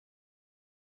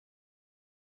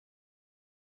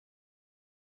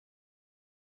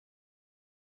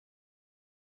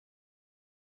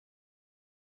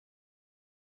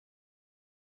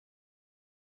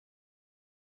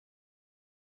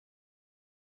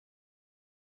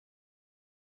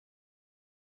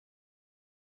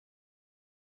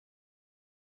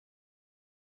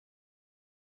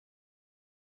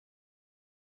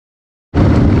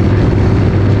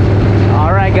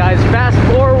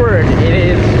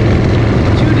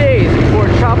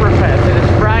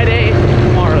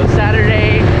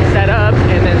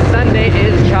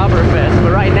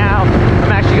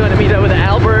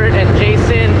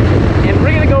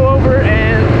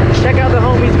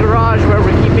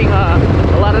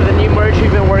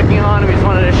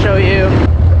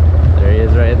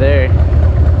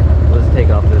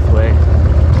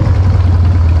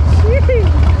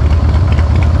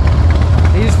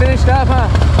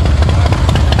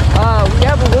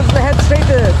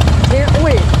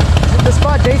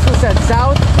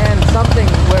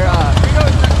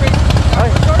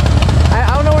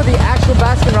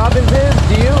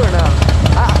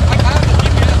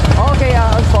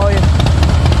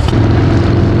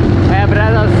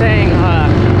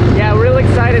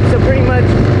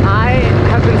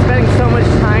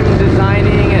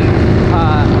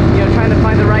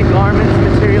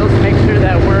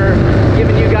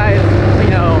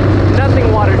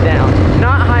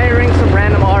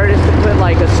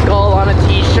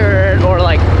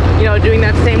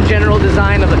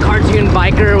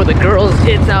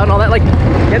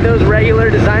had those regular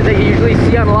designs that you usually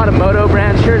see on a lot of moto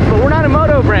brand shirts, but we're not a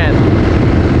moto brand.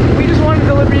 We just wanted to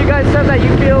deliver you guys stuff that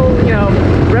you feel, you know,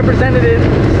 representative,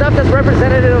 stuff that's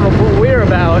representative of what we're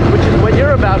about, which is what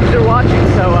you're about because you're watching.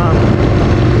 So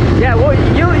yeah, well,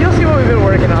 you'll see what we've been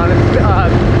working on. It's,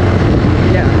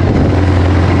 yeah.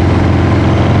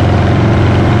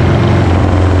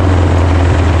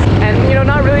 And you know,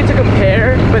 not really to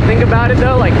compare, but think about it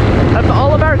though, like if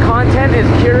all of our content is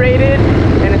curated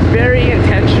and it's very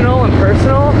intentional and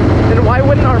personal, then why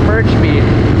wouldn't our merch be?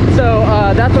 So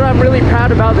that's what I'm really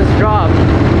proud about this drop,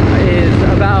 is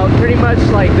about pretty much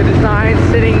like the design,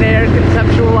 sitting there,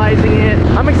 conceptualizing it.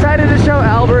 I'm excited to show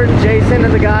Albert and Jason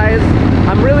and the guys.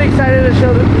 I'm really excited to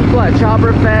show the people at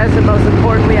Chopper Fest, and most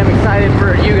importantly, I'm excited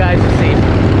for you guys to see.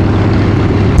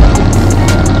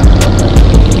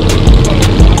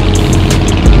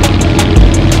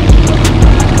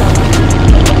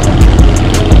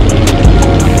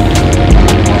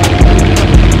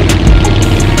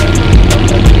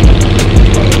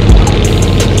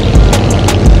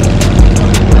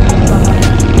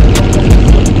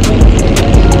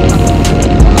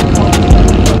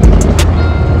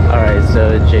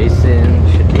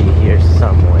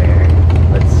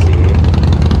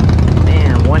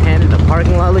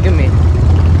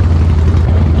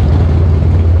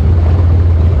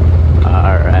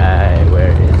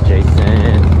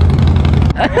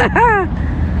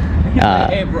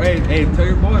 Hey, tell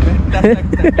your boy, man. That's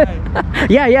that guy.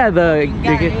 Yeah,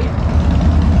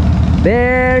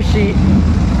 there she is.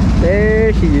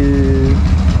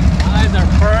 Eyes are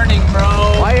burning,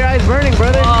 bro. Why are your eyes burning,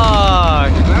 brother?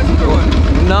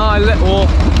 No, well,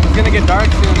 it's gonna get dark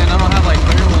soon, and I don't have like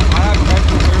clear ones. I have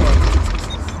extra clear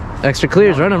ones. Extra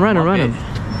clears, run him.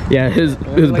 Yeah, his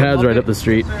pad's right up the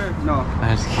street. No.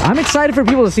 I'm excited for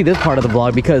people to see this part of the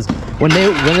vlog because when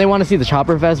they want to see the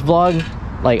Chopper Fest vlog,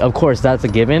 like of course that's a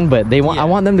given, but they want I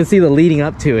want them to see the leading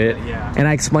up to it. Yeah. And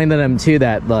I explained to them too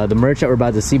that the merch that we're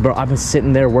about to see, bro, I've been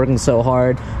sitting there working so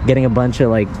hard, getting a bunch of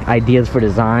like ideas for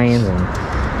designs, and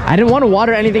I didn't want to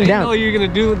water anything down. Oh, you're gonna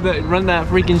run that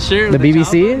freaking shirt. The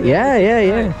BBC? Chopper?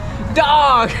 Yeah.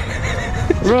 Dog.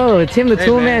 Bro, it's him, the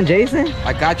tool man, Jason.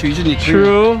 I got you. You just need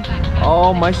True.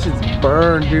 Oh, my shit's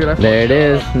burned, dude. There it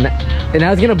is. And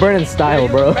now it's gonna burn in style,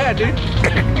 bro. bad, dude.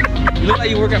 You look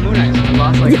like you work at Moon Eyes.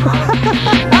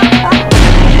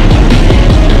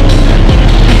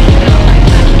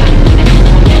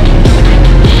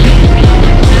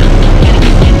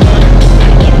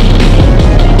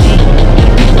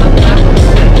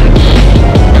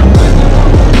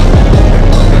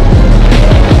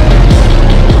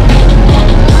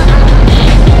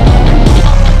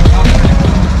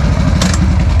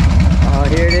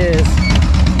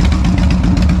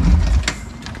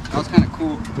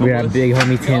 We're at Big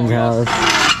Homie Tim's house.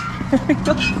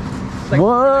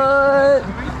 What?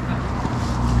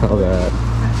 Oh god.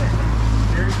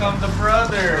 Here comes the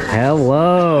brother.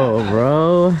 Hello,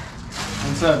 bro.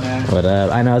 What's up, man? What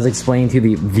up? I know I was explaining to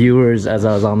the viewers as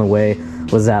I was on the way,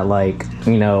 was that like,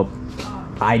 you know,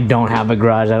 I don't have a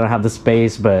garage, I don't have the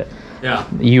space, but yeah,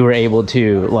 you were able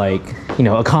to like, you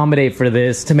know, accommodate for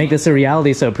this to make this a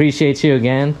reality, so appreciate you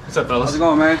again. What's up, fellas? How's it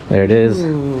going, man? There it is.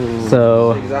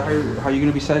 So is that how you're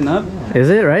gonna be setting up? is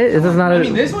it right? Is this not I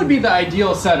mean, this would be the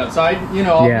ideal setup. So you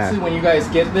know, obviously when you guys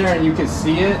get there and you can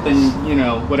see it, then you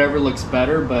know whatever looks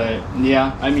better. But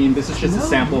yeah, I mean, this is just a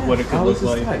sample of what it could look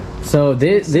like. So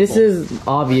this is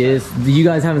obvious. You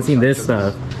guys haven't seen this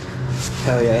stuff.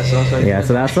 Hell yeah, that's right. Yeah,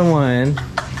 so that's the one.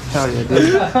 Hell yeah,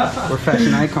 dude. We're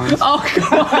fashion icons. Oh,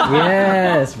 come on.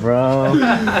 Yes, bro.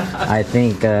 I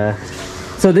think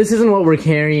so this isn't what we're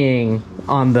carrying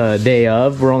on the day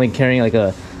of. We're only carrying like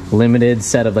a limited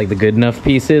set of like the good enough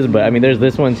pieces, but I mean there's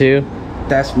this one too.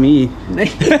 That's me.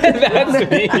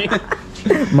 That's me.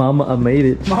 Mama, I made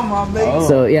it. Mama, I made it.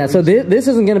 So yeah, so this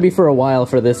isn't gonna be for a while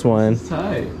for this one.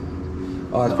 Tight.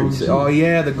 Oh, that's pretty sick. Oh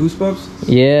yeah, the goosebumps.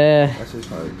 Yeah, That's just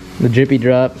tight. the drippy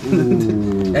drop.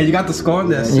 Hey, you got the score on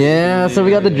this. Yeah, so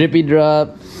we got the drippy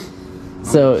drop.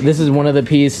 So this is one of the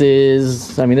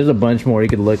pieces. I mean, there's a bunch more you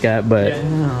could look at, but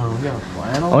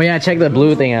oh yeah, check the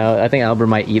blue thing out. I think Albert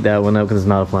might eat that one up because it's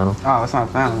not a flannel. Oh, it's not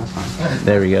a flannel. That's fine.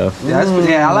 There we go.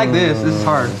 Yeah, I like this. This is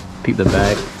hard. Peep the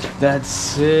back. That's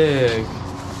sick.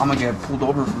 I'm gonna get pulled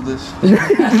over for this. I'm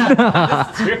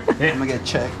gonna get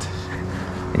checked.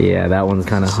 Yeah, that one's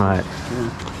kind of hot. Yeah.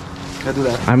 Gotta do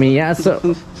that. I mean, yeah, so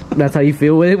that's how you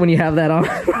feel with it when you have that on?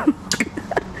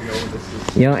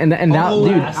 You know, and that,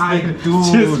 dude. Dude,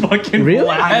 Just fucking Really?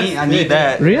 I need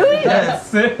that. Really?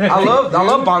 That's it. I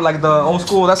love bar like the old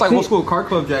school. That's like old school car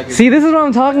club jacket. See, this is what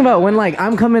I'm talking about. When like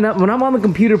I'm coming up, when I'm on the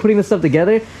computer putting this stuff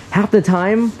together, half the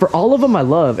time, for all of them I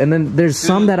love, and then there's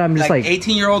some that I'm just like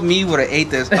 18-year-old me would have ate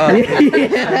this up.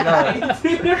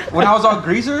 When I was all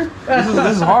greaser,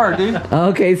 this is hard, dude.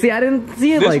 Okay, see, I didn't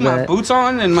see it This like with my that. boots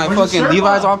on and my fucking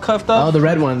Levi's all cuffed up. Oh, the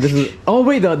red one. This is. Oh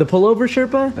wait, the pullover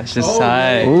Sherpa. That's just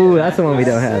tight. Ooh, that's the one we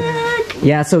don't have.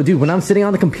 Yeah, so dude, when I'm sitting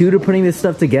on the computer putting this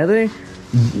stuff together,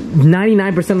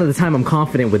 99% of the time I'm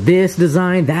confident with this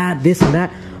design, this and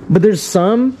that. But there's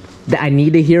some that I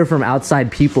need to hear from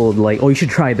outside people, like, oh, you should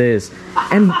try this.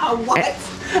 And What?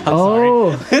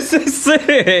 oh, This is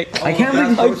sick. I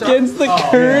can't believe Against the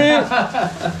current.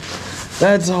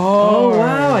 That's hard. Oh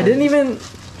wow, I didn't even.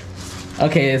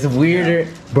 Okay, it's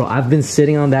weirder, bro. I've been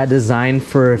sitting on that design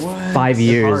for 5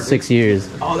 years, 6 years.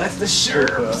 Oh, that's the shirt.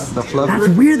 The flubber. That's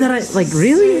weird that I like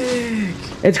really.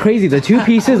 It's crazy. The two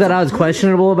pieces that I was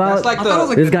questionable about. That's like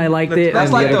the. This guy liked it, That's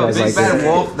and like the the other guy big liked bad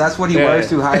wolf. That's what he wears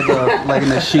to hide the like in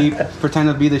the sheep, pretend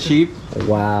to be the sheep. it.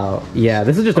 Wow. Yeah,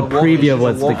 this is just a wolf preview of is-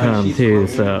 what's a to wolf and come she's too.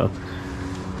 from- So,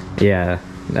 yeah,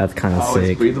 that's kind of Oh, sick.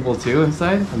 it's breathable too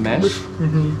inside the mesh.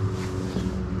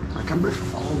 I can breathe.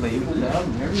 All labeled out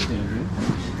and everything,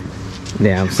 dude.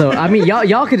 Damn. So I mean,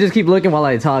 y'all could just keep looking while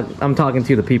I talk. I'm talking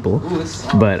to the people. Ooh, this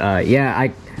But yeah,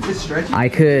 it's stretchy. I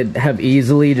could have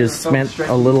easily just spent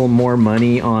a little more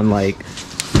money on like.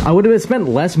 I would have spent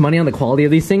less money on the quality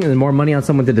of these things and more money on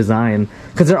someone to design.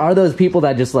 Because there are those people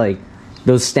that just like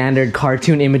those standard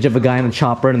cartoon image of a guy in a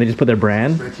chopper and they just put their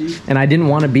brand. And I didn't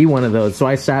want to be one of those, so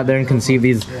I sat there and conceived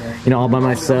these, you know, all by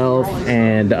myself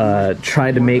and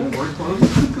tried to make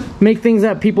things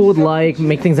that people would like,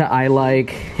 make things that I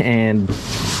like, and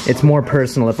it's more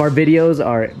personal. If our videos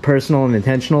are personal and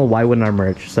intentional, why wouldn't our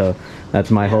merch? So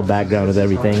that's my whole background with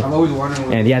everything. I'm always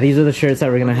wondering. And yeah, these are the shirts that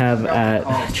we're gonna have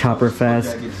at Chopper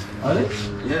Fest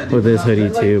with this hoodie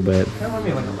too. But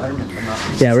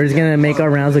yeah, we're just gonna make our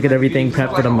rounds, look at everything,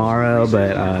 prep for tomorrow.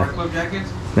 But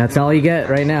that's all you get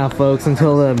right now, folks,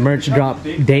 until the merch drop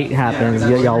date happens.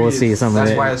 Y'all will see some of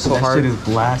That's it. why it's so hard. is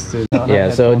blasted.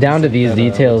 Yeah, so down to these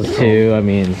details too. I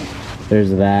mean,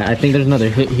 there's that. I think there's another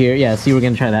hit here. Yeah, see, we're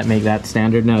gonna try that, make that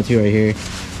standard now too, right here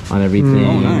on everything.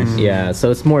 Oh, nice. Yeah,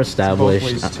 so it's more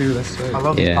established. too. That's sick. I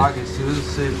love Yeah. these pockets too. This is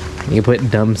sick. You can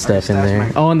put dumb stuff in there.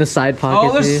 Oh, on the side pocket.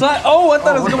 Oh, there's too. side. Oh, I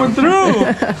thought it was going through.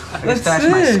 That's That's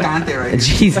my sick. scante right here.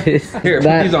 Jesus. Here, put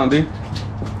That- these on, dude.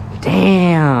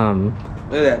 Damn.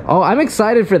 Look at that. Oh, I'm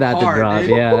excited for that Hard, to drop. dude.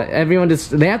 Yeah, everyone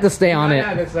just they have to stay on it.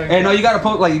 Hey, no, you gotta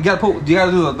put like you gotta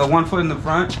do the 1 foot in the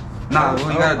front. Nah, you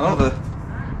gotta do the.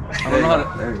 I don't know how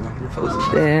to. There you go. You're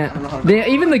frozen. Damn.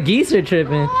 Even the geese are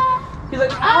tripping. He's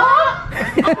like,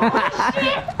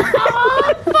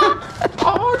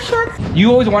 oh shit.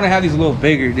 You always want to have these a little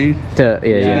bigger, dude.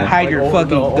 Yeah. Hide your fucking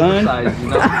gun.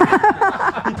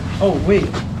 Oh wait.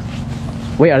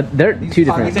 Wait, are they're two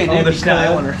different? Oh, the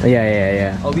snap.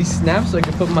 Yeah. Oh, these snaps so I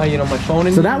can put my my phone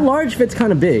in. So that large fits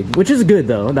kind of big, which is good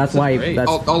though. That's why. great.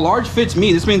 That's A large fits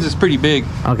me. This means it's pretty big.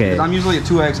 okay. I'm usually a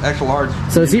 2X extra large.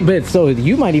 So see, but so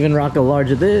you might even rock a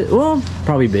large of this. Well,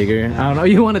 probably bigger. I don't know.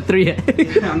 You want a 3? I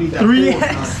don't need that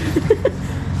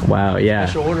 3X. Wow.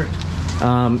 Yeah. Order.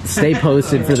 Stay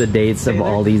posted for the dates of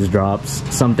all these drops.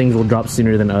 Some things will drop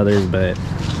sooner than others, but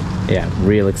yeah,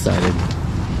 real excited.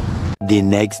 The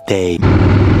next day.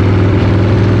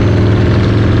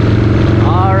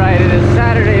 All right, it is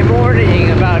Saturday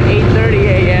morning, about 8:30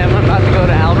 a.m. I'm about to go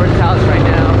to Albert's house right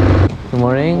now. Good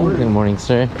morning. Good morning,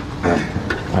 sir. All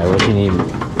right, what you need?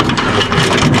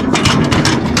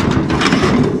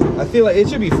 I feel like it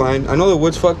should be fine. I know the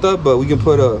wood's fucked up, but we can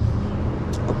put a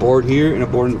board here and a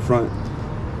board in the front.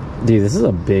 Dude, this is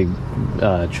a big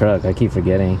truck. I keep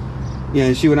forgetting. Yeah,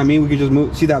 and see what I mean? We could just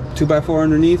move. See that 2x4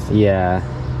 underneath? Yeah.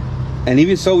 And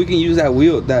even so, we can use that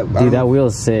wheel. Dude, that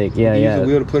wheel's sick. Yeah, Use yeah. the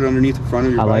wheel to put it underneath the front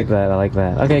of your I like bike. that. I like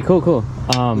that. Okay, cool.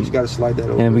 We just gotta slide that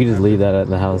over. And we can just leave that at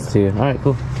the house too. All right,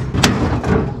 cool.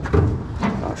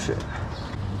 Oh shit.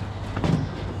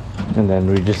 And then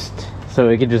we just so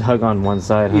we could just hug on one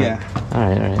side. Huh? Yeah. All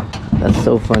right. That's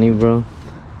so funny, bro.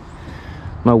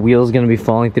 My wheel's gonna be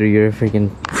falling through your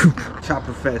freaking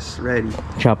Chopper Fest ready.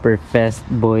 Chopper Fest,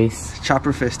 boys.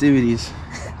 Chopper festivities.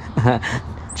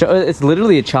 It's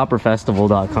literally a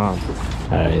chopperfestival.com.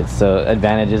 Alright, so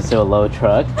advantages to a low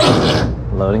truck.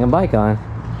 Loading a bike on.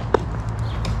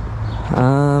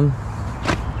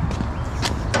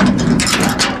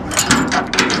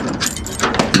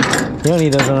 You don't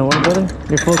need those on one, brother.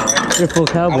 You're full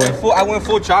cowboy. I went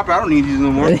full chopper. I don't need these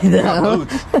no more. No.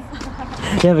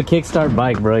 You have a kickstart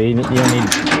bike, bro. You don't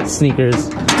need sneakers.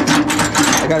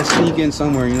 I gotta sneak in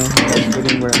somewhere, you know.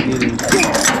 Get in where I'm getting.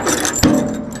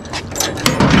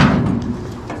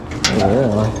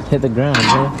 Yeah, hit the ground,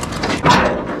 bro.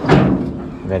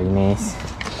 Very nice.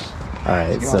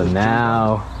 Alright, so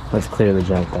now let's clear the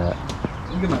junk out.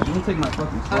 Let me take my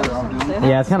fucking sweater off, dude.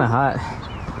 Yeah, it's kind of hot.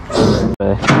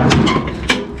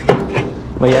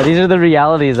 But yeah, these are the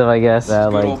realities of, I guess,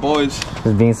 Good old boys.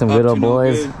 Just being some good old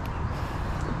boys. No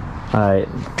Alright,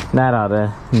 that ought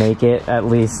to make it at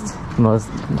least most.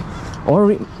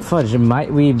 Or fudge,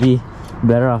 might we be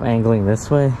better off angling this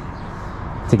way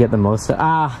to get the most? Dude,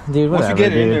 whatever. Once we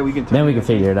get it in there, we can. Then we can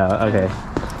figure it out. Okay,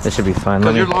 this should be fun.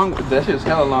 Cause you're long. That shit's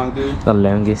hella long, dude. The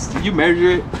longest. Did you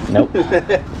measure it? Nope.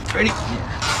 Ready?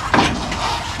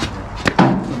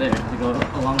 So there, to go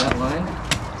along that line.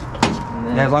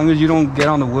 Yeah, as long as you don't get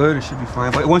on the wood, it should be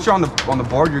fine. But once you're on the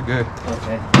board, you're good.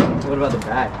 Okay. What about the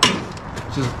back?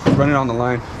 Just run it on the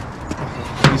line.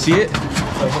 You see it?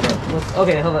 Oh, hold on.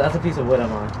 Okay, hold on. That's a piece of wood I'm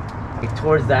on. Like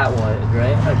towards that one,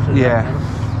 right? Yeah.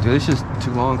 Dude, it's just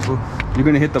too long, fool. You're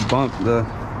gonna hit the bump. Oh,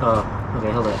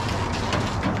 okay, hold on.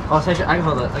 Oh, so I can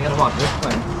hold up. I gotta walk this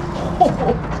way.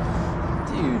 Oh,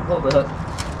 dude, hold up.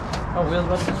 Oh, wheels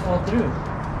about to just fall through.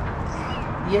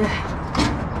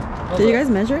 Yeah. Did you guys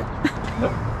measure it?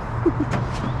 Nope.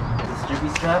 The drippy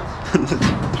strap.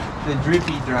 The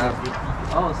drippy drop.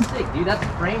 Oh, sick, dude. That's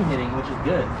frame hitting, which is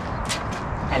good.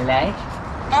 Hello?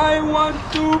 I want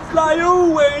to fly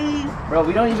away. Bro,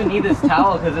 we don't even need this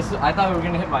towel because this. I thought we were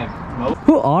gonna hit my moat.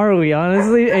 Who are we,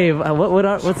 honestly? Hey,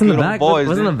 what's in the back? Boys,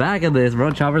 what's in the back of this,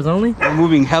 bro? Choppers only? I'm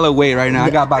moving hella weight right now. I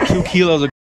got about 2 kilos of.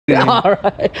 All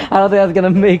right. I don't think that's gonna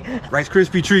make. Rice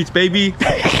Krispie treats, baby.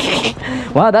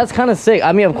 Wow, that's kind of sick.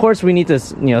 I mean, of course, we need to,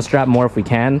 strap more if we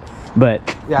can, but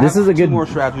yeah, this is a good. 2 more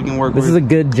straps we can work with. This is a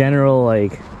good general,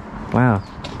 like, wow,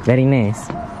 very nice.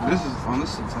 This is fun.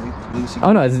 This is tight.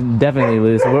 Oh no, it's definitely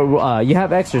loose. You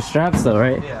have extra straps though,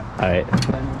 right? Yeah. All right.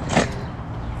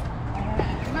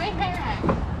 My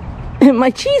hat. My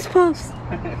cheese puffs.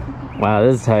 Wow,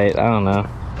 this is tight. I don't know.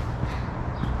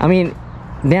 I mean,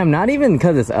 damn, not even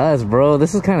because it's us, bro.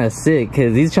 This is kind of sick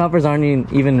because these choppers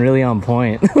aren't even really on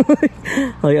point.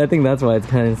 Like, I think that's why it's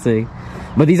kind of sick.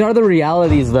 But these are the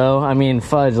realities, though. I mean,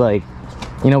 fudge, like,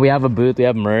 we have a booth, we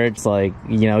have merch, like,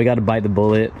 we got to bite the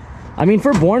bullet. I mean,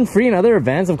 for Born Free and other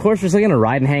events, of course, we're still gonna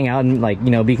ride and hang out and, like,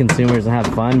 be consumers and have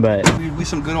fun, but we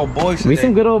some good old boys today. We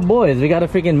some good old boys. We gotta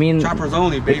freaking mean choppers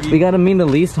only, baby. We gotta mean the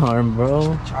least harm,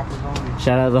 bro. Choppers only.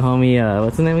 Shout out to the homie,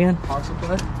 what's his name again? Hog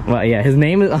Supply? Well, yeah, his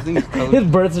name is his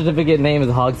birth certificate name is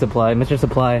Hog Supply. Mr.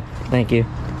 Supply, thank you.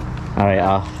 All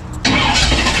right,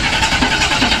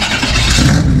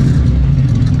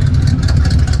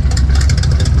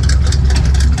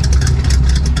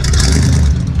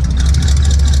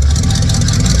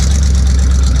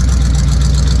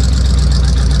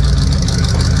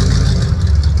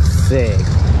 sick.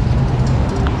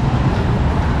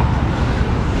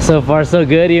 So far, so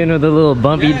good, even with the little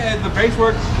bumpy. Yeah, the brakes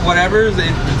work, whatever.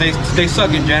 They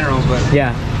suck in general, but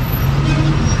yeah.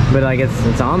 But like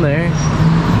it's on there.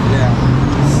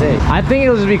 Yeah. Sick. I think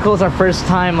it'll just be cool. It's our first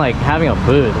time like having a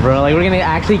booth, bro. Like we're gonna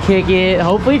actually kick it.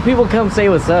 Hopefully, people come say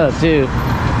what's up too.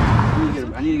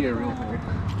 I need to get a real pair.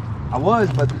 I was,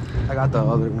 but I got the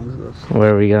other ones.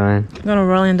 Where are we going? Going to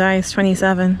Rolling Dice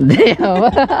 27.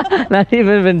 Damn, not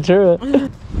even Ventura.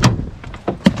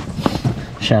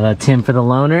 Shout out Tim for the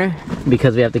loaner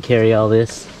because we have to carry all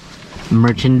this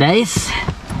merchandise.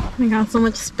 We got so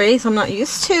much space I'm not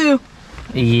used to.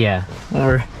 Yeah,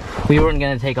 we weren't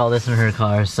gonna take all this in her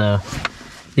car, so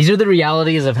these are the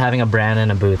realities of having a brand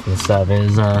and a booth and stuff.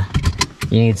 Is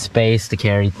you need space to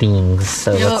carry things.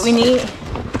 So you know what we need?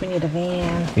 We need a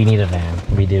van. We need a van.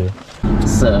 We do.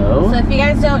 So if you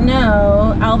guys don't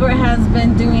know, Albert has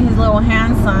been doing his little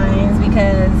hand signs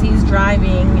because he's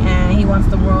driving and he wants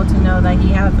the world to know that he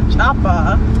has a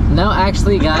chopper. No,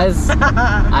 actually, guys,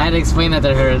 I had to explain that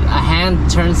to her. Hand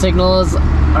turn signals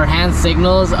or hand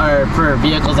signals are for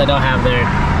vehicles that don't have their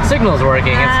signals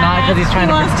working. It's not because he's trying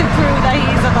he wants to prove that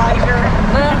he's a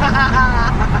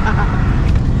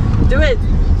biker. Do it.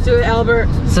 Do it, Albert.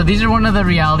 So these are one of the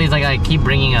realities like I keep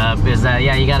bringing up is that,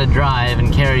 yeah, you gotta drive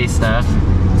and carry stuff.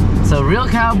 So real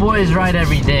cowboys ride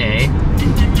every day,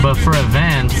 but for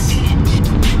events,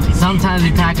 sometimes we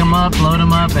pack them up, load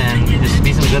them up, and just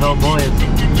be some good old boys.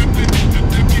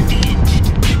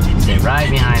 Stay right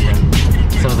behind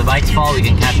them. So if the bikes fall, we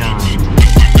can catch on.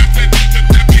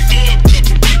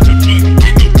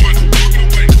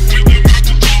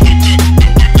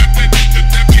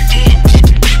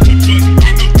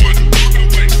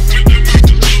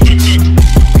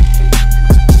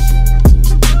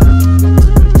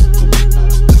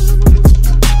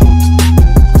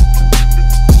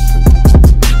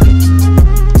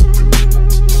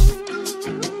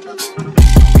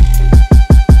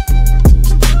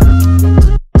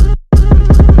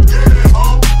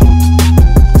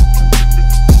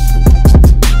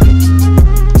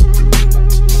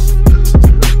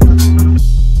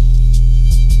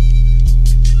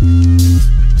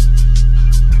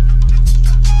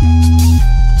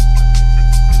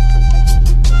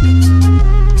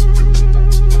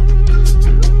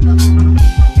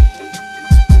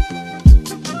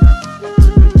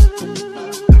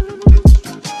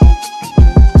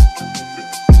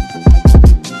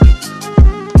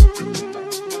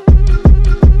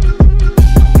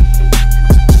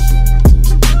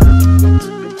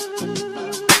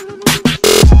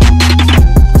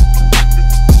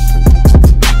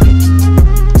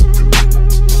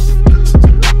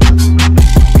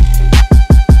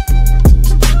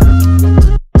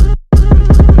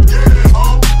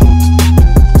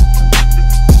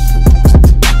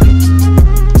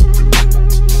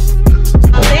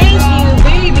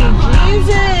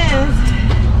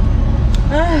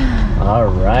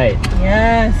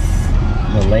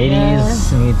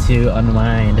 Ladies need to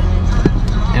unwind.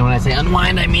 And when I say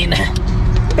unwind, I mean...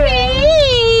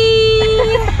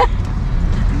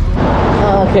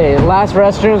 Okay, last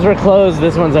restrooms were closed.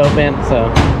 This one's open, so...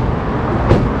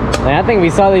 I think we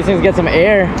saw these things get some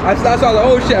air. I saw the,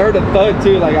 oh shit, I heard a thud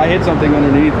too, like I hit something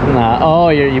underneath. Nah, oh,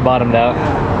 you bottomed out.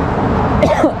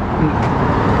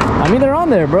 I mean, they're on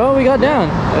there, bro. We got down.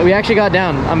 We actually got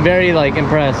down. I'm very, like,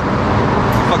 impressed.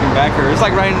 Fucking backer. It's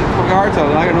like riding fucking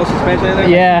hardtail. I got no suspension in there.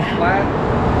 Yeah.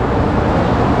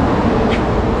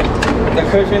 The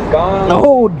cushion's gone.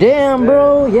 Oh, damn,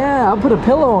 bro. Yeah, I'll put a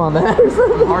pillow on that.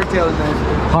 Hardtail is nice.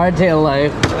 Hardtail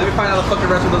life. Let me find out the fucking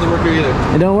restroom doesn't work here either.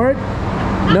 It don't work?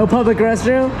 No public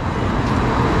restroom?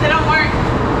 They don't work.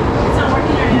 It's not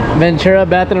working right now. Ventura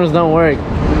bathrooms don't work.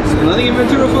 Nothing in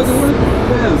Ventura fucking work?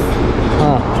 Damn.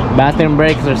 Huh. Bathroom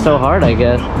breaks are so hard, I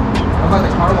guess. How about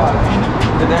the car wash?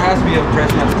 There has to be a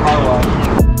dressing at the car wash.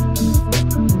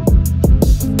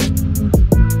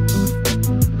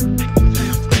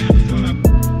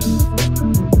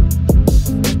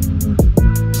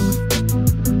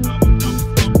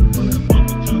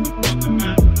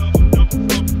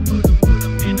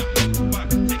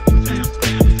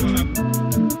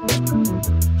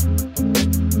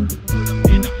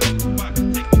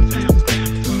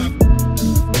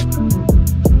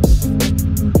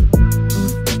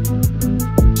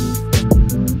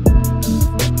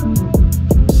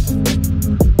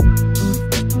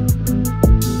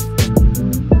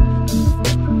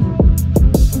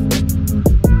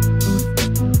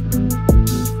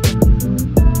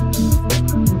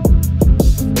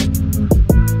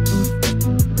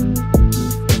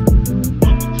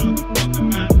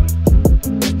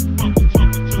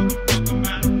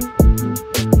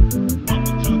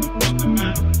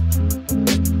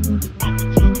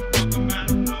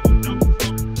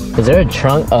 Is there a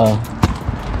trunk?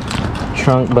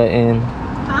 Trunk button.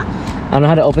 Huh? I don't know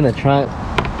how to open the trunk.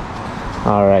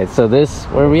 All right, so this,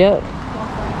 where are we at?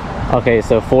 Okay,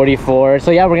 so 44. So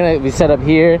yeah, we're gonna be set up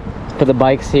here, put the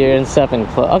bikes here and stuff, and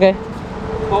okay.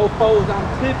 Fofos, I'm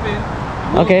tipping.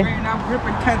 Okay. I'm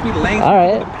dripping, can't be lame. All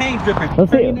right. The paint dripping.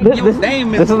 Let's see.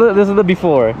 This is the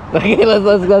before. Okay,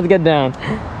 let's get down.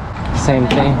 Same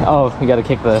thing. Oh, we gotta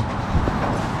kick the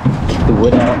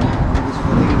wood out.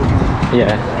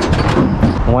 Yeah.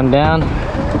 One down.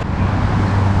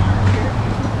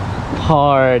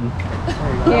 Hard.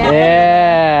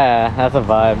 Yeah, that's a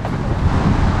vibe.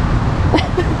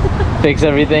 Fix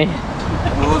everything.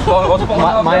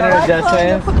 Minor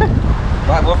adjustments.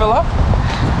 What fell off?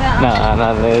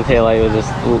 Nah, the tail light was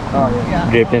just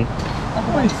dripping.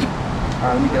 Alright,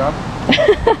 let me get off.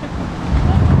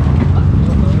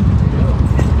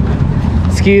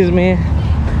 Excuse me.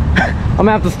 I'm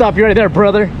gonna have to stop you right there,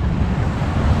 brother.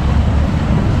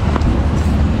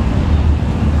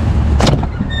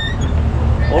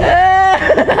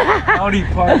 Howdy,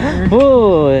 partner.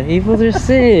 Ooh, you fools are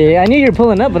sick. I knew you were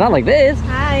pulling up, but not like this.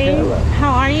 Hi.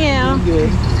 How are you? Good.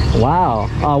 Wow.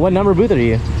 What number booth are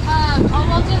you?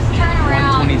 We'll just turn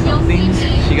around. 120 something.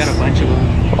 She got a bunch of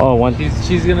them. Oh, one.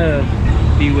 She's gonna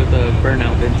be with a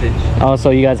burnout vintage. Oh,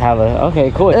 so you guys have a. Okay,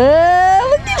 cool. Look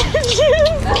at you.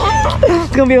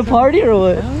 It's gonna be a party or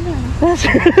what? That's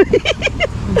really.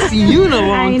 Seen you in a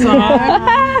long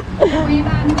time.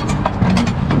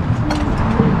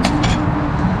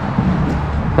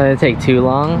 Didn't take too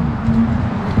long.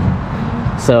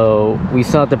 So we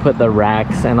still have to put the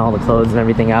racks and all the clothes and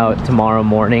everything out tomorrow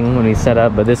morning when we set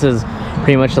up, but this is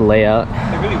pretty much the layout.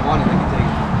 They really want it, they can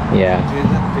take it.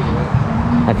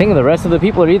 Yeah. I think the rest of the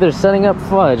people are either setting up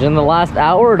fudge in the last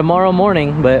hour or tomorrow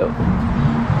morning, but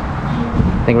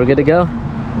I think we're good to go.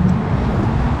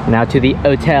 Now to the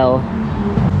hotel.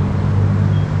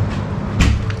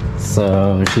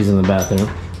 So she's in the bathroom.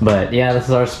 But yeah, this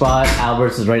is our spot.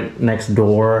 Albert's is right next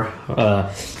door.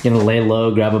 Gonna lay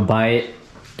low, grab a bite,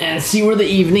 and see where the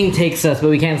evening takes us. But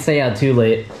we can't stay out too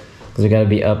late because we gotta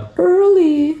be up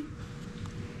early.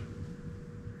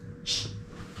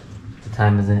 What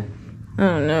time is it?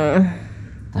 Oh no.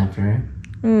 Time for her?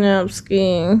 No, I'm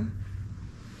skiing.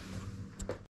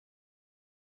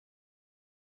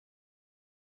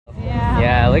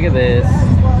 Yeah, look at this.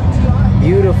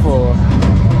 Beautiful.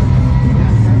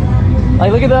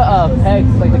 Like, look at the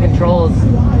pegs, like the controls.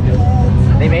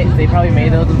 They probably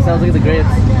made those themselves. Look at the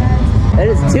grips. There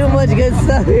is too much good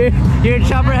stuff here. You're in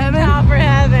chopper heaven? Chopper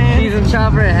heaven. She's in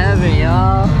chopper heaven,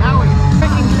 y'all.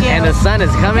 Freaking cute. And the sun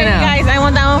is coming out. Guys, I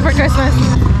want that one for Christmas.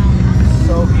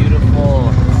 So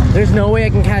beautiful. There's no way I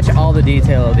can catch all the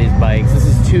detail of these bikes. This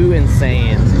is too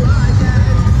insane.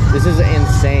 This is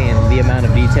insane, the amount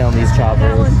of detail in these choppers.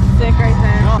 That one's sick right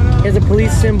there. Here's the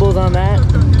police symbols on that.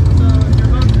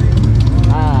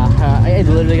 I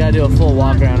literally gotta do a full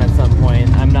walk around at some point.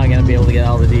 I'm not gonna be able to get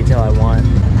all the detail I want.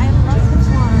 I love this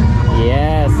one.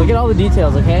 Yes, look at all the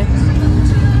details, okay?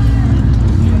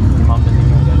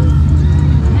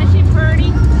 Is she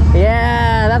pretty?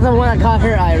 Yeah, that's the one that caught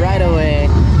her eye right away.